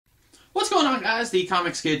going on, guys? The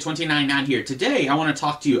Comics Kid 299 here. Today, I want to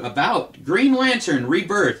talk to you about Green Lantern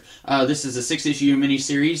Rebirth. This is a 6-issue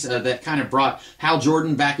miniseries that kind of brought Hal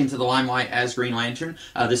Jordan back into the limelight as Green Lantern.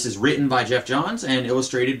 This is written by Geoff Johns and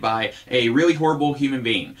illustrated by a really horrible human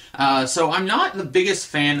being. So I'm not the biggest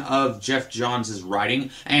fan of Geoff Johns' writing,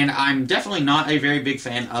 and I'm definitely not a very big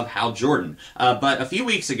fan of Hal Jordan. But a few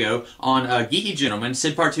weeks ago on Geeky Gentleman,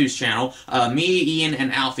 Sid Partou's channel, me, Ian,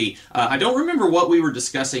 and Alfie, I don't remember what we were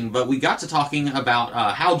discussing, but we got to talking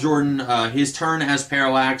about Hal Jordan, his turn as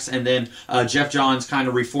Parallax, and then Geoff Johns kind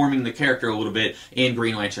of reforming the character a little bit in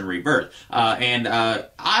Green Lantern Rebirth.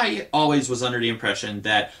 I always was under the impression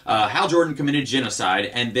that Hal Jordan committed genocide,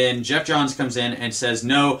 and then Geoff Johns comes in and says,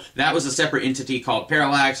 no, that was a separate entity called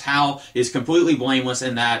Parallax. Hal is completely blameless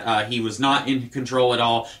in that he was not in control at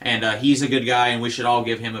all, and he's a good guy, and we should all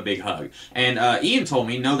give him a big hug. And Ian told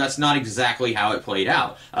me, no, that's not exactly how it played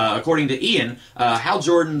out. According to Ian, Hal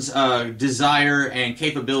Jordan's desire and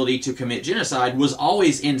capability to commit genocide was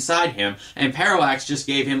always inside him, and Parallax just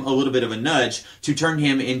gave him a little bit of a nudge to turn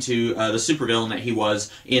him into the supervillain that he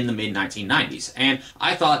was in the mid-1990s. And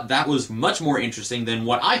I thought that was much more interesting than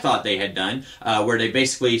what I thought they had done, where they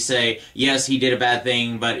basically say, yes, he did a bad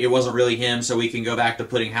thing, but it wasn't really him, so we can go back to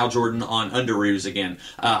putting Hal Jordan on underoos again.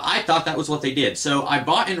 I thought that was what they did. So I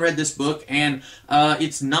bought and read this book, and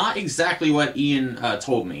it's not exactly what Ian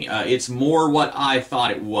told me. It's more what I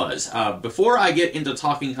thought it was. Before I get into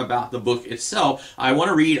talking about the book itself, I want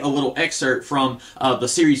to read a little excerpt from the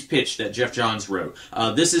series pitch that Geoff Johns wrote.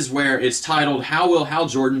 This is where it's titled, How Will Hal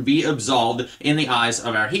Jordan Be Absolved in the Eyes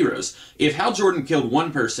of Our Heroes? If Hal Jordan killed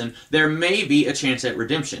one person, there may be a chance at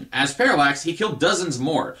redemption. As Parallax, he killed dozens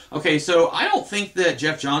more. Okay, so I don't think that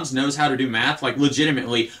Geoff Johns knows how to do math. Like,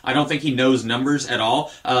 legitimately, I don't think he knows numbers at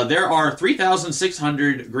all. There are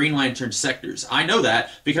 3,600 Green Lantern sectors. I know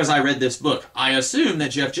that because I read this book. I assume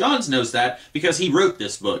that Geoff Johns knows that because he wrote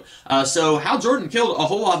this book. So Hal Jordan killed a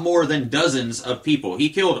whole lot more than dozens of people. He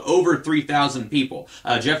killed over 3,000 people.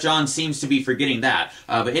 Geoff Johns seems to be forgetting that.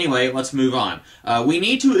 But anyway, let's move on. We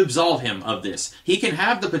need to absolve him of this. He can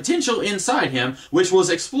have the potential inside him, which was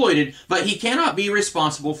exploited, but he cannot be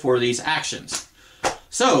responsible for these actions.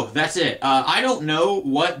 So, that's it. I don't know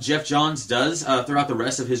what Geoff Johns does throughout the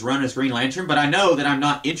rest of his run as Green Lantern, but I know that I'm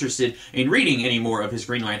not interested in reading any more of his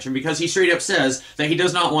Green Lantern because he straight up says that he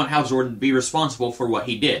does not want Hal Jordan to be responsible for what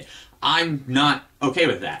he did. I'm not okay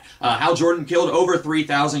with that. Hal Jordan killed over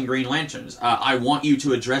 3,000 Green Lanterns. I want you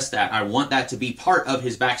to address that. I want that to be part of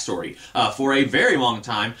his backstory. For a very long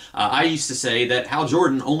time, I used to say that Hal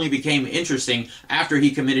Jordan only became interesting after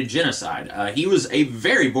he committed genocide. He was a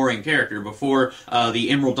very boring character before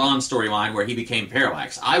the Emerald Dawn storyline where he became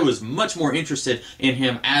Parallax. I was much more interested in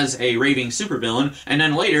him as a raving supervillain, and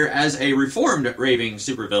then later as a reformed raving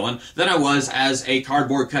supervillain, than I was as a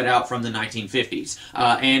cardboard cutout from the 1950s.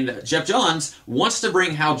 And Geoff Johns wants to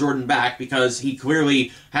bring Hal Jordan back because he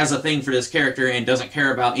clearly has a thing for this character and doesn't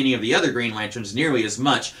care about any of the other Green Lanterns nearly as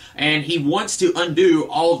much, and he wants to undo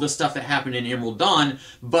all of the stuff that happened in Emerald Dawn,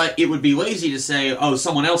 but it would be lazy to say, oh,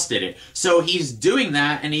 someone else did it. So he's doing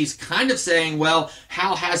that, and he's kind of saying, well,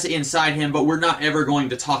 Hal has it inside him, but we're not ever going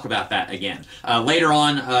to talk about that again. Later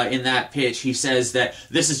on in that pitch, he says that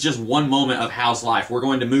this is just one moment of Hal's life. We're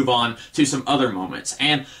going to move on to some other moments.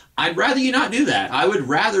 And I'd rather you not do that. I would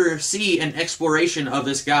rather see an exploration of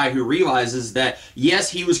this guy who realizes that,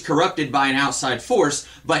 yes, he was corrupted by an outside force,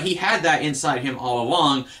 but he had that inside him all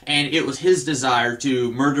along, and it was his desire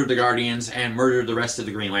to murder the Guardians and murder the rest of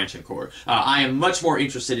the Green Lantern Corps. I am much more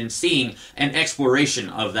interested in seeing an exploration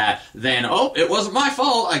of that than, oh, it wasn't my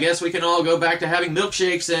fault, I guess we can all go back to having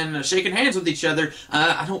milkshakes and shaking hands with each other.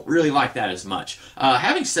 I don't really like that as much.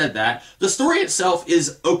 Having said that, the story itself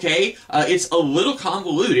is okay. It's a little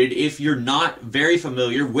convoluted if you're not very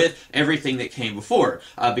familiar with everything that came before,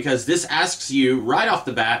 because this asks you right off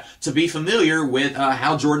the bat to be familiar with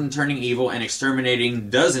Hal Jordan turning evil and exterminating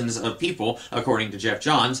dozens of people, according to Geoff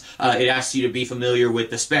Johns. It asks you to be familiar with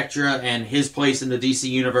the Spectra and his place in the DC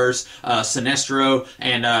Universe, Sinestro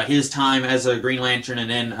and his time as a Green Lantern, and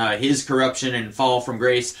then his corruption and fall from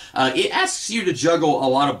grace. It asks you to juggle a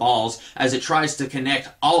lot of balls as it tries to connect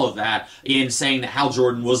all of that in saying that Hal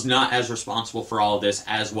Jordan was not as responsible for all of this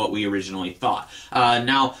as what we originally thought.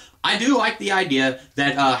 Now, I do like the idea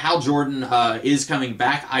that Hal Jordan is coming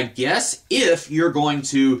back, I guess, if you're going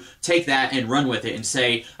to take that and run with it and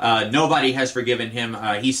say nobody has forgiven him,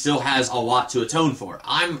 he still has a lot to atone for.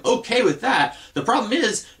 I'm okay with that. The problem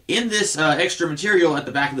is, in this extra material at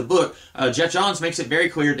the back of the book, Geoff Johns makes it very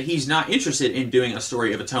clear that he's not interested in doing a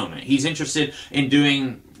story of atonement. He's interested in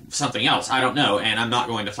doing something else. I don't know, and I'm not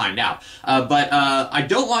going to find out. But I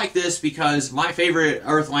don't like this because my favorite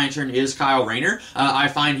Earth Lantern is Kyle Rayner. I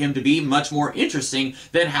find him to be much more interesting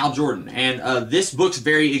than Hal Jordan, and this book's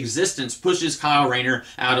very existence pushes Kyle Rayner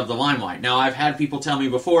out of the limelight. Now, I've had people tell me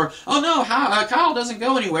before, oh no, Kyle doesn't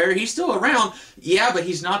go anywhere, he's still around. Yeah, but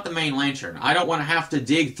he's not the main Lantern. I don't want to have to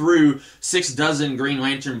dig through 6 dozen Green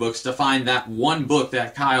Lantern books to find that one book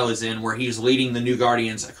that Kyle is in where he's leading the New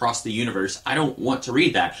Guardians across the universe. I don't want to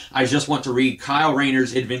read that. I just want to read Kyle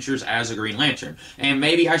Rayner's adventures as a Green Lantern. And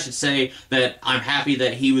maybe I should say that I'm happy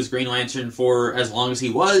that he was Green Lantern for as long as he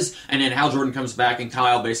was, and then Hal Jordan comes back and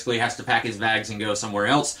Kyle basically has to pack his bags and go somewhere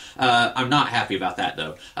else. I'm not happy about that,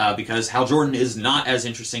 though, because Hal Jordan is not as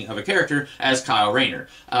interesting of a character as Kyle Rayner.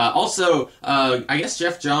 Also, I guess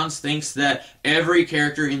Jeff Johns thinks that every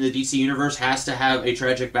character in the DC universe has to have a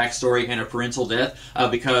tragic backstory and a parental death,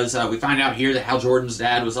 because we find out here that Hal Jordan's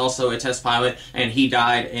dad was also a test pilot and he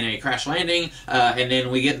died in a crash landing, and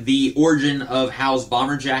then we get the origin of Hal's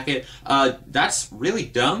bomber jacket. That's really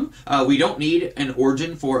dumb. We don't need an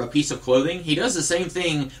origin for a piece of clothing. He does the same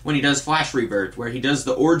thing when he does Flash Rebirth, where he does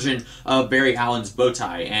the origin of Barry Allen's bow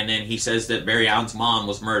tie, and then he says that Barry Allen's mom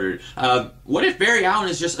was murdered. What if Barry Allen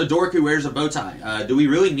is just a dork who wears a bow tie? Do we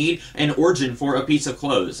really need an origin for a piece of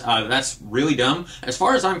clothes? That's really dumb. As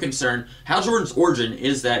far as I'm concerned, Hal Jordan's origin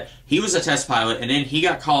is that he was a test pilot, and then he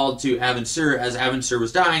got called to Avon Sur as Avon Sur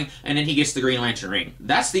was dying, and then he gets the Green Lantern ring.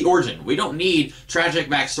 That's the origin. We don't need tragic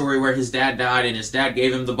backstory where his dad died and his dad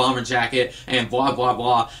gave him the bomber jacket and blah, blah,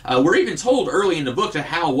 blah. We're even told early in the book that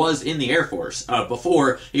Hal was in the Air Force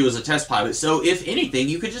before he was a test pilot. So if anything,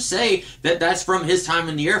 you could just say that that's from his time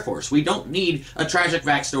in the Air Force. We don't need a tragic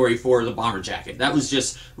backstory for the bomber jacket. That was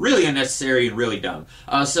just really unnecessary and really dumb.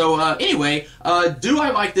 Anyway, do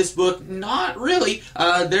I like this book? Not really.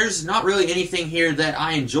 There's not really anything here that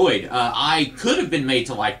I enjoyed. I could have been made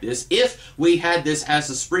to like this if we had this as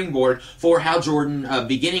a springboard for Hal Jordan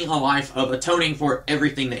beginning a life of atoning for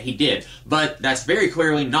everything that he did. But that's very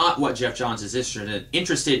clearly not what Jeff Johns is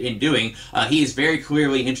interested in doing. He is very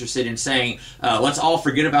clearly interested in saying, let's all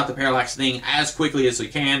forget about the Parallax thing as quickly as we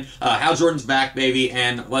can. Hal Jordan's back, baby,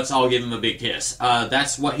 and let's all give him a big kiss.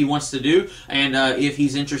 That's what he wants to do, and if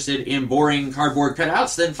he's interested in boring cardboard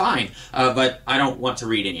cutouts, then fine. But I don't want to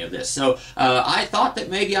read any of this. So I thought that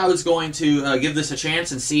maybe I was going to give this a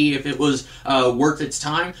chance and see if it was worth its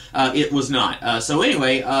time. It was not. So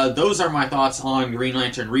anyway, those are my thoughts on Green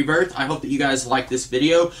Lantern Rebirth. I hope that you guys liked this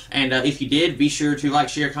video, and if you did, be sure to like,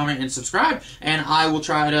 share, comment, and subscribe, and I will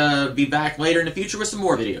try to be back later in the future with some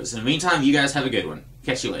more videos. In the meantime, you guys have a good one.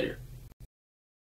 Catch you later.